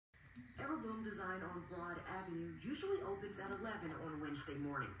Everbloom Design on Broad Avenue usually opens at 11 on Wednesday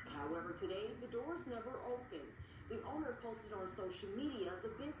morning. However, today the doors never open. The owner posted on social media the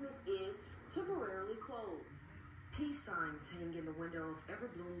business is temporarily closed. Peace signs hang in the window of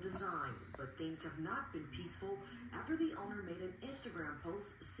Everbloom Design, but things have not been peaceful after the owner made an Instagram post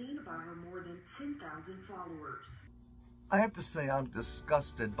seen by her more than 10,000 followers. I have to say I'm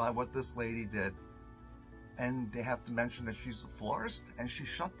disgusted by what this lady did. And they have to mention that she's a florist and she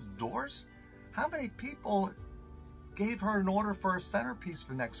shut the doors? How many people gave her an order for a centerpiece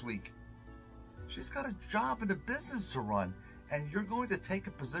for next week? She's got a job and a business to run, and you're going to take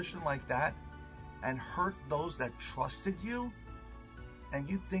a position like that and hurt those that trusted you? And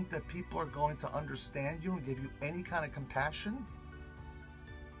you think that people are going to understand you and give you any kind of compassion?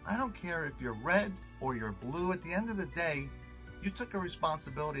 I don't care if you're red or you're blue. At the end of the day, you took a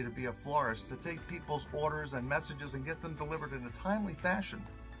responsibility to be a florist, to take people's orders and messages and get them delivered in a timely fashion.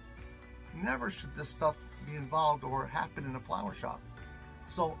 Never should this stuff be involved or happen in a flower shop.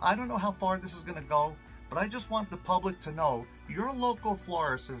 So I don't know how far this is going to go, but I just want the public to know your local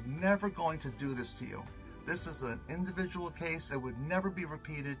florist is never going to do this to you. This is an individual case. It would never be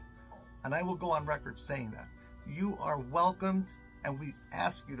repeated, and I will go on record saying that. You are welcomed, and we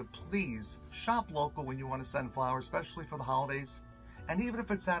ask you to please shop local when you want to send flowers, especially for the holidays. And even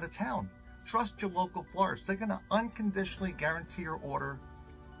if it's out of town, trust your local florist. They're going to unconditionally guarantee your order,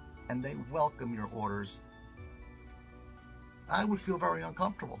 and they welcome your orders. I would feel very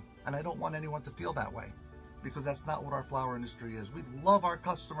uncomfortable, and I don't want anyone to feel that way, because that's not what our flower industry is. We love our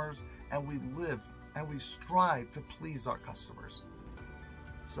customers, and we live and we strive to please our customers.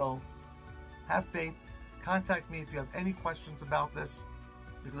 So have faith. Contact me if you have any questions about this,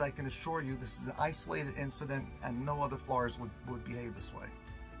 because I can assure you this is an isolated incident and no other florist would behave this way.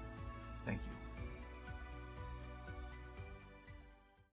 Thank you.